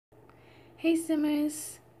Hey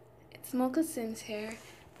Simmers, it's Mocha Sims here,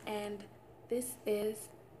 and this is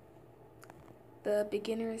the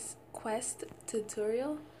beginner's quest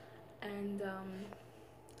tutorial and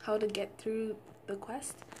how to get through the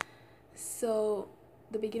quest. So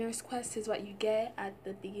the beginner's quest is what you get at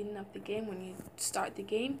the beginning of the game when you start the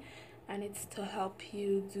game, and it's to help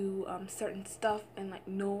you do certain stuff and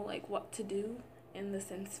know what to do in the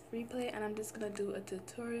Sims Freeplay. And I'm just gonna do a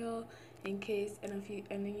tutorial in case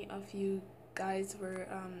any of you guys were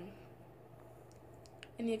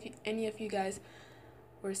any of you guys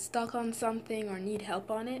were stuck on something or need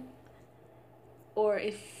help on it, or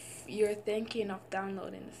if you're thinking of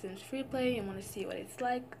downloading the Sims Freeplay and want to see what it's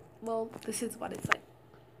like. Well, this is what it's like.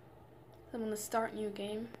 So I'm gonna start new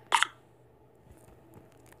game.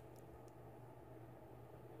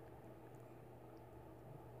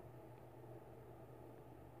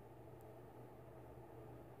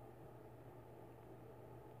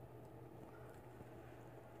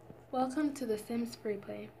 Welcome to the Sims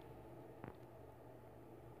Freeplay.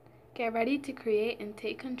 Get ready to create and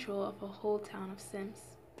take control of a whole town of Sims.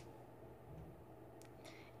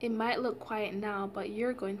 It might look quiet now, but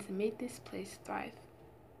you're going to make this place thrive.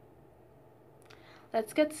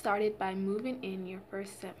 Let's get started by moving in your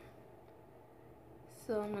first Sim.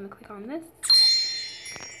 So I'm going to click on this.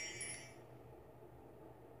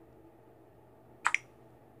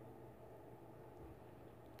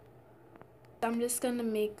 I'm just going to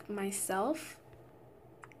make myself,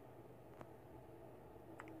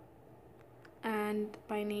 and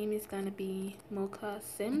my name is going to be Mocha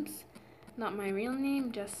Sims. Not my real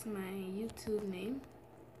name, just my YouTube name.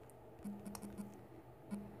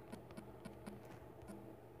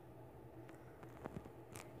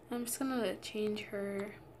 I'm just gonna change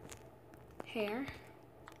her hair.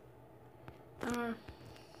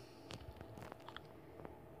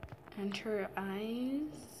 And her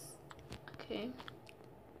eyes. Okay.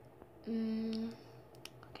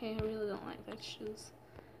 Okay, I really don't like that shoes.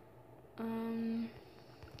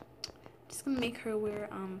 Just gonna make her wear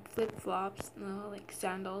flip-flops, no, like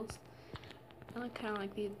sandals. I kind of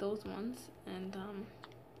like those ones, and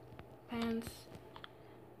pants,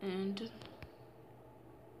 and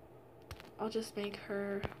I'll just make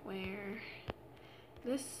her wear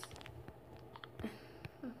this.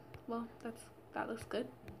 Well, that looks good.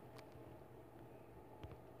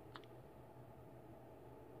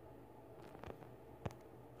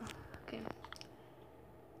 Okay.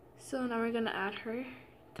 So now we're gonna add her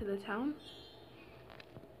to the town.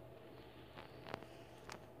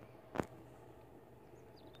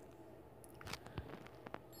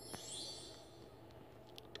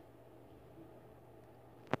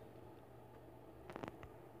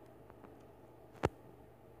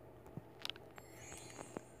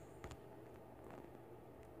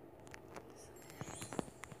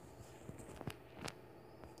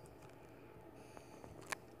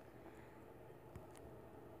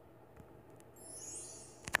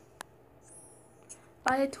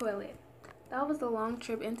 By a toilet. That was a long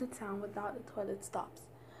trip into town without the toilet stops.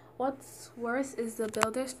 What's worse is the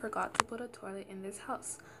builders forgot to put a toilet in this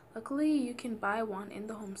house. Luckily, you can buy one in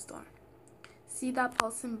the home store. See that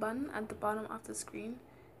pulsing button at the bottom of the screen?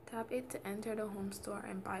 Tap it to enter the home store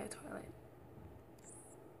and buy a toilet.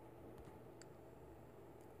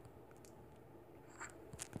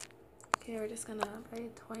 Okay, we're just gonna buy a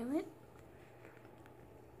toilet.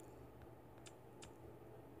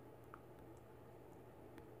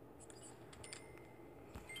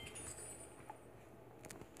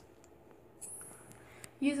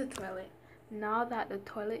 Use a toilet. Now that the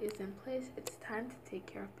toilet is in place, it's time to take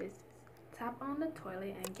care of business. Tap on the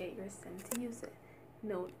toilet and get your sim to use it.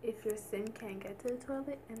 Note, if your sim can't get to the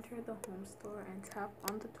toilet, enter the home store and tap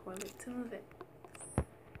on the toilet to move it.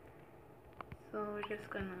 So we're just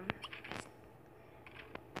gonna...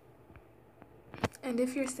 And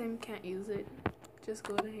if your sim can't use it, just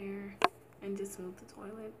go to here and just move the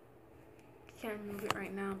toilet. Can't move it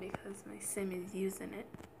right now because my sim is using it.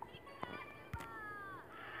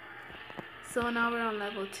 So now we're on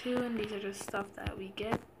level 2, and these are just stuff that we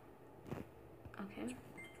get. Okay.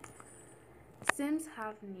 Sims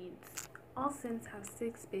have needs. All Sims have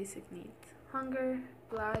 6 basic needs: hunger,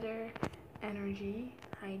 bladder, energy,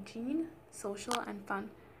 hygiene, social, and fun.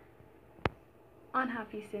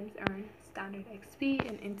 Unhappy Sims earn standard XP,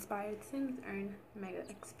 and inspired Sims earn mega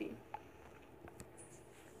XP.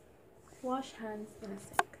 Wash hands in a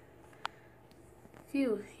sink.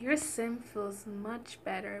 Phew, your sim feels much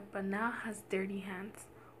better, but now has dirty hands.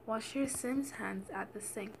 Wash your sim's hands at the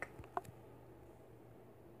sink.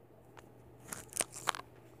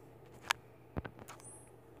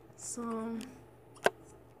 So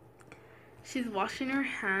she's washing her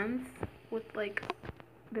hands with like,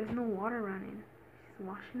 there's no water running. She's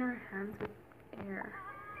washing her hands with air.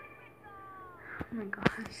 Oh my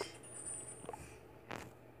gosh.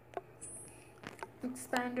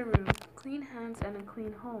 Expand a room. Clean hands and a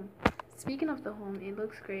clean home. Speaking of the home, it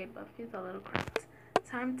looks great but feels a little cramped.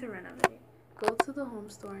 Time to renovate. Go to the home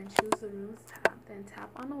store and choose the room's tab, then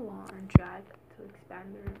tap on the wall and drag to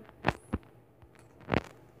expand the room.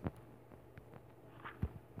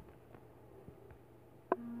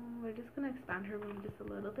 We're just gonna expand her room just a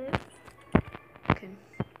little bit. Okay.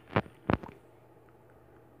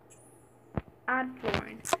 Add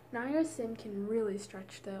flooring. Now your sim can really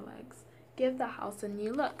stretch their legs. Give the house a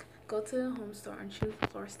new look. Go to the home store and choose the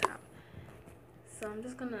floors tab. So I'm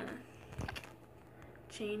just gonna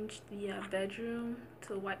change the bedroom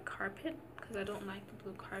to white carpet because I don't like the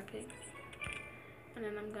blue carpet. And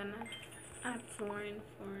then I'm gonna add flooring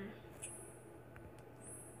for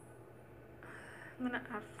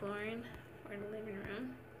the living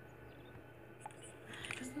room.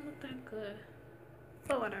 It doesn't look that good,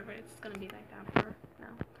 but whatever, it's gonna be like that for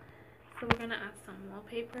now. So we're gonna add some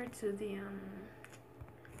wallpaper to the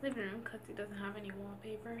living room because it doesn't have any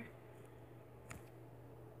wallpaper.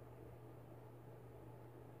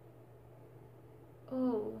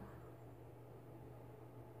 Oh,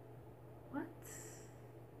 what?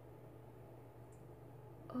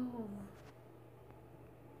 Oh,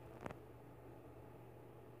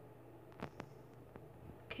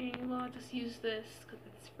 okay, well I'll just use this because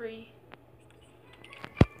it's free.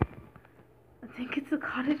 I think it's a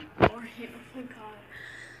cottage flooring. Oh my god.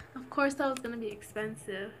 Of course that was gonna be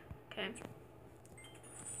expensive. Okay.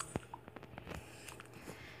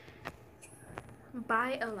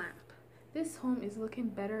 Buy a lamp. This home is looking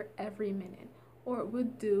better every minute, or it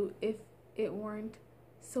would do if it weren't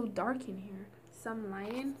so dark in here. Some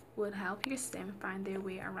lighting would help your sim find their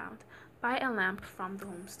way around. Buy a lamp from the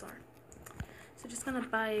home store. So just gonna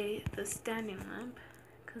buy the standing lamp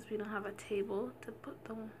because we don't have a table to put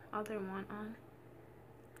the other one on.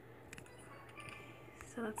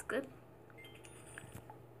 So that's good.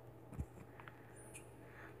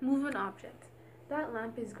 Move an object. That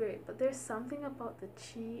lamp is great, but there's something about the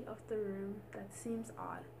chi of the room that seems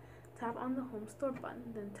odd. Tap on the home store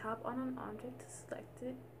button, then tap on an object to select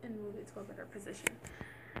it and move it to a better position.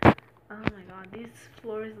 Oh my god, these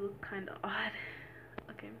floors look kind of odd.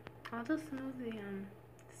 Okay, I'll just move the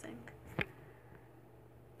sink.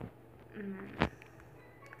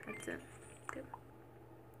 That's it. Good.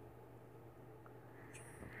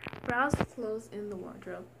 Browse clothes in the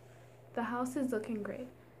wardrobe. The house is looking great.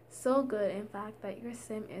 So good, in fact, that your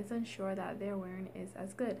sim isn't sure that they're wearing is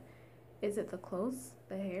as good. Is it the clothes?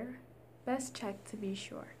 The hair? Best check to be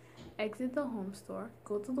sure. Exit the home store,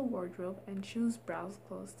 go to the wardrobe, and choose browse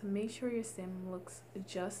clothes to make sure your sim looks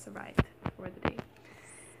just right for the day.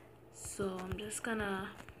 So I'm just gonna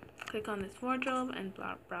click on this wardrobe and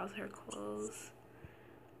browse her clothes.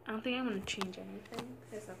 I don't think I'm gonna change anything.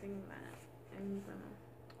 There's nothing that I'm gonna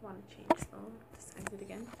want to change, so just exit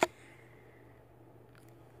again.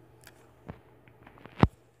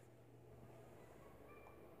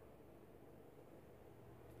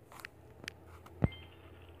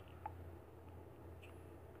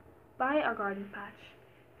 Buy a garden patch.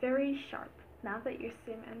 Very sharp. Now that your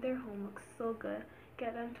sim and their home looks so good,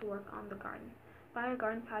 get them to work on the garden. Buy a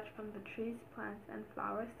garden patch from the trees, plants, and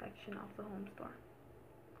flowers section of the home store.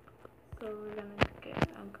 So we're gonna get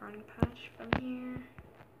a garden patch from here.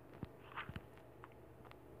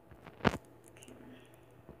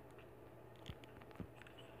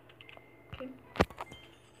 Okay.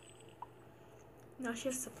 Now she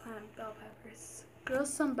has to plant bell peppers. Grow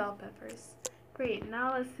some bell peppers. Great,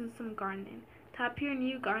 now let's do some gardening. Tap your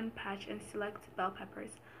new garden patch and select bell peppers.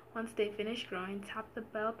 Once they finish growing, tap the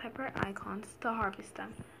bell pepper icons to harvest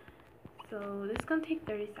them. So this is gonna take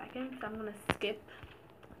 30 seconds. I'm gonna skip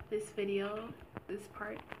this video, this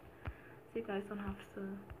part, so you guys don't have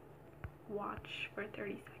to watch for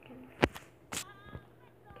 30 seconds.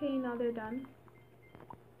 Okay, now they're done.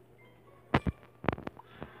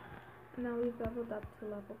 Now we've leveled up to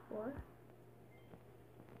level 4.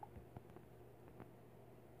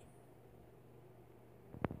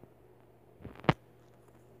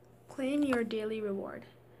 Claim your daily reward.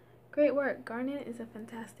 Great work! Gardening is a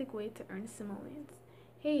fantastic way to earn simoleons.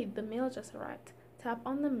 Hey, the mail just arrived. Tap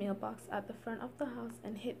on the mailbox at the front of the house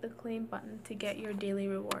and hit the claim button to get your daily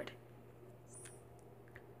reward.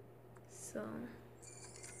 So,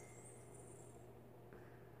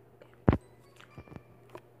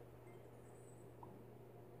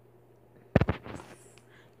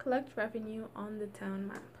 collect revenue on the town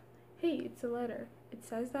map. Hey, it's a letter. It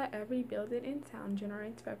says that every building in town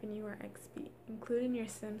generates revenue or XP, including your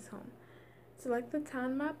Sim's home. Select the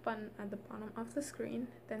town map button at the bottom of the screen,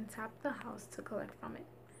 then tap the house to collect from it.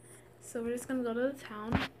 So we're just gonna go to the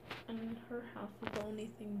town, and her house is the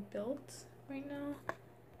only thing built right now.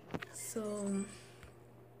 So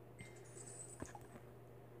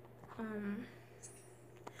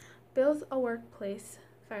build a workplace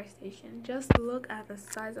fire station. Just look at the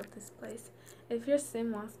size of this place. If your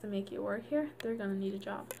sim wants to make it work here, they're gonna need a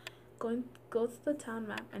job. Go to the town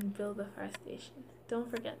map and build a fire station. Don't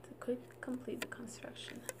forget to complete the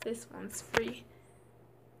construction. This one's free.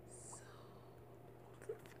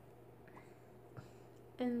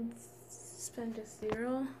 And spend just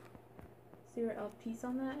zero LPs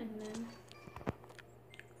on that, and then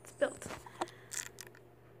it's built.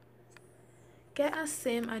 Get a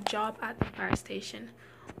sim a job at the fire station.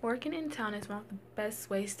 Working in town is one of the best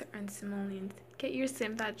ways to earn simoleons. Get your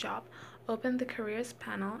sim that job. Open the careers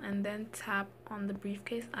panel and then tap on the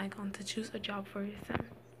briefcase icon to choose a job for your sim.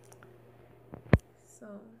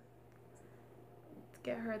 So let's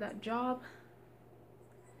get her that job.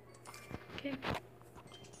 Okay.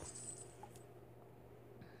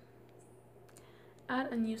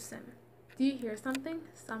 Add a new sim. Do you hear something?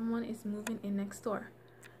 Someone is moving in next door.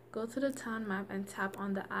 Go to the town map and tap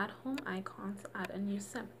on the add home icon to add a new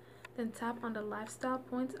sim. Then tap on the lifestyle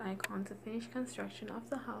points icon to finish construction of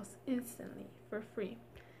the house instantly for free.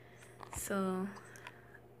 So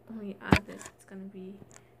when we add this, it's gonna be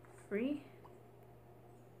free.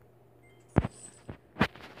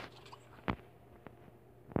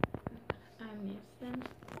 Add new sim.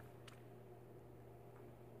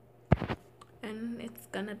 And it's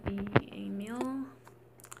gonna be a meal.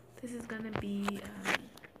 This is gonna be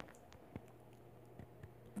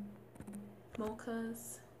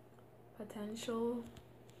Mocha's potential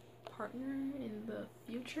partner in the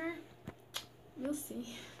future. You'll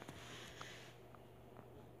see.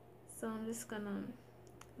 So I'm just gonna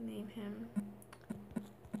name him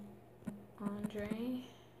Andre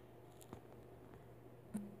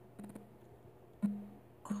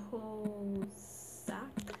Kozak.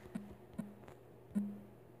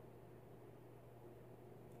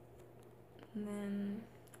 And then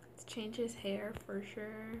let's change his hair for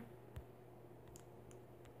sure.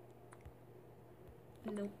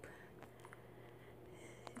 Nope.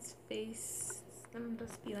 His face is gonna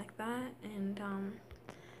just be like that, and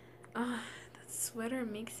that sweater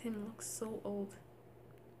makes him look so old.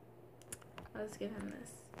 Let's give him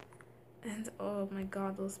this. And oh my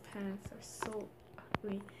god, those pants are so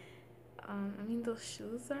ugly. I mean, those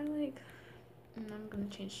shoes are like, I'm gonna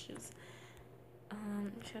change shoes.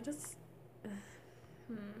 Should I just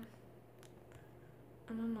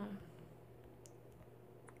I don't know.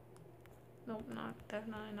 Nope,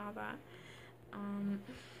 definitely not that.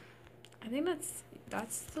 I think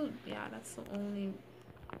that's the only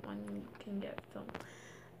one you can get. So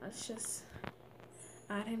let's just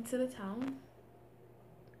add him to the town.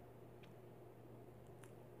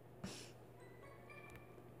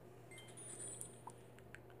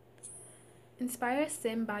 Inspire a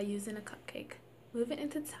sim by using a cupcake. Moving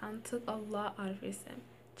into town took a lot out of your sim.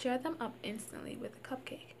 Cheer them up instantly with a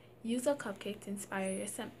cupcake. Use a cupcake to inspire your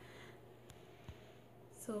sim.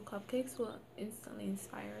 So cupcakes will instantly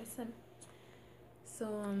inspire a sim.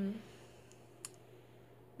 So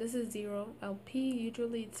this is 0 LP.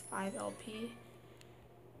 Usually it's 5 LP.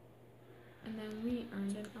 And then we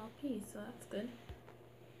earned an LP, so that's good.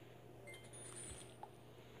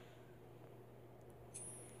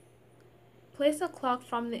 Place a clock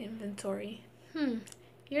from the inventory.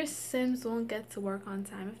 Your sims won't get to work on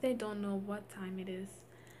time if they don't know what time it is.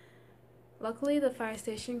 Luckily, the fire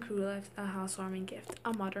station crew left a housewarming gift,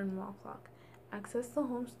 a modern wall clock. Access the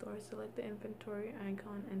home store, select the inventory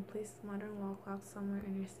icon, and place the modern wall clock somewhere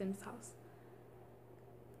in your sim's house.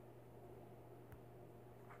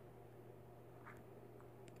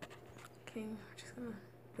 Okay, we're just gonna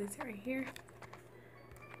place it right here.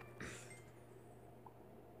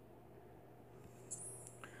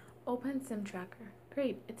 Open Sim Tracker.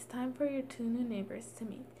 Great, it's time for your 2 new neighbors to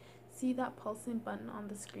meet. See that pulsing button on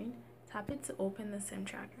the screen? Tap it to open the Sim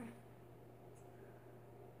Tracker.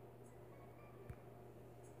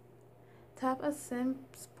 Tap a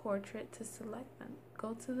sim's portrait to select them.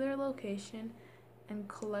 Go to their location and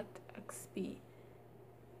collect XP.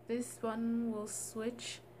 This button will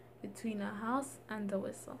switch between a house and the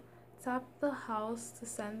whistle. Tap the house to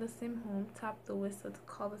send the sim home. Tap the whistle to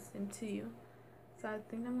call the sim to you. So I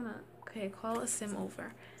think I'm gonna, call a sim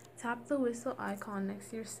over. Tap the whistle icon next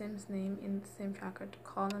to your sim's name in the sim tracker to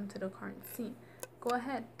call them to the current scene. Go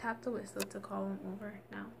ahead, tap the whistle to call them over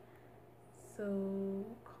now. So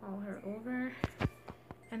call her over.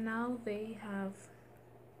 And now they have,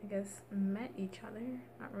 I guess, met each other.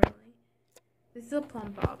 Not really. This is a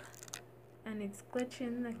plump bob, and it's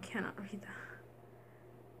glitching. I cannot read that.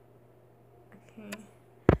 Okay.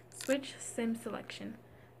 Switch sim selection.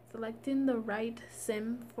 Selecting the right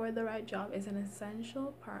sim for the right job is an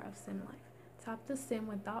essential part of sim life. Tap the sim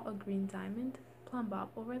without a green diamond, plumb bob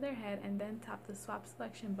over their head, and then tap the swap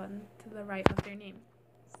selection button to the right of their name.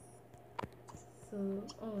 So,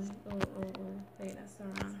 wait, that's the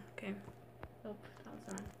wrong. Okay. Oh, that was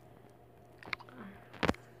wrong.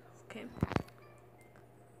 Okay.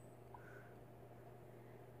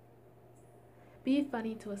 Be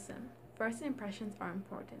funny to a sim. First impressions are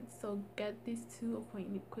important, so get these two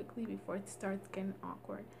acquainted quickly before it starts getting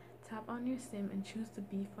awkward. Tap on your sim and choose the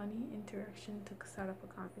be funny interaction to start up a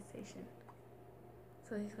conversation.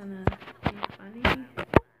 So he's gonna be funny.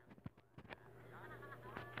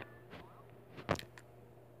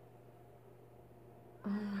 Oh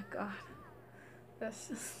my god. That's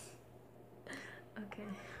just okay.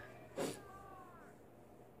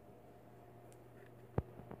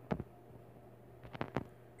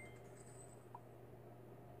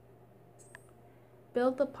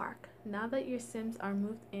 Build the park. Now that your Sims are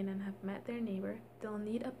moved in and have met their neighbor, they'll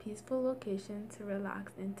need a peaceful location to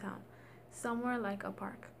relax in town. Somewhere like a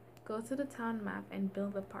park. Go to the town map and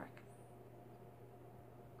build a park.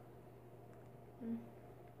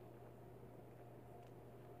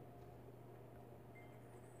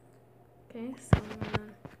 Okay, so I'm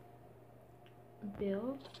gonna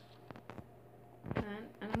build and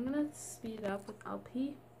I'm gonna speed it up with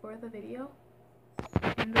LP for the video,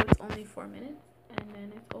 even though it's only 4 minutes, and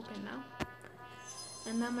then it's open now.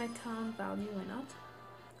 And then my town value went up.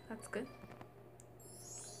 That's good.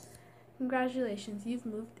 Congratulations, you've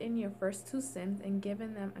moved in your first 2 Sims and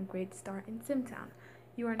given them a great start in SimTown.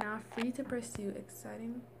 You are now free to pursue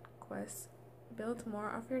exciting quests, build more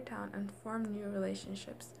of your town, and form new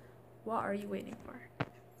relationships. What are you waiting for?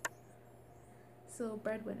 So,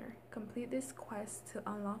 breadwinner, complete this quest to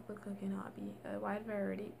unlock the cooking hobby. A wide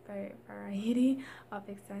variety of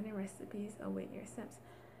exciting recipes await your Sims.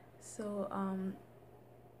 So, I'm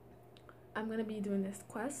gonna be doing this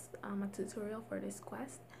quest, a tutorial for this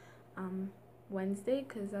quest, Wednesday,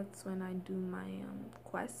 because that's when I do my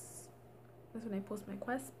quests. That's when I post my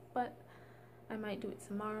quests, but I might do it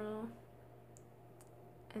tomorrow.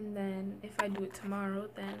 And then if I do it tomorrow,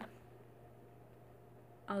 then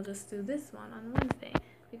I'll just do this one on Wednesday,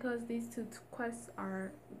 because these 2 quests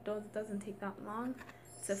doesn't take that long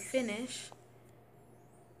to finish.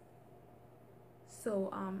 So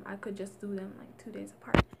I could just do them like 2 days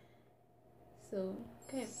apart. So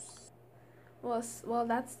okay. Well,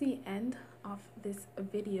 that's the end of this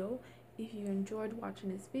video. If you enjoyed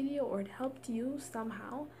watching this video or it helped you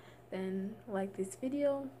somehow, then like this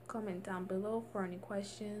video, comment down below for any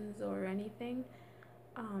questions or anything.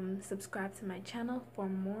 Subscribe to my channel for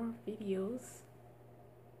more videos,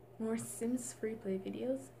 more Sims Freeplay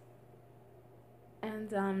videos,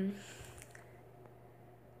 and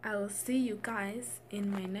I will see you guys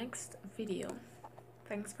in my next video.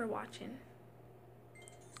 Thanks for watching.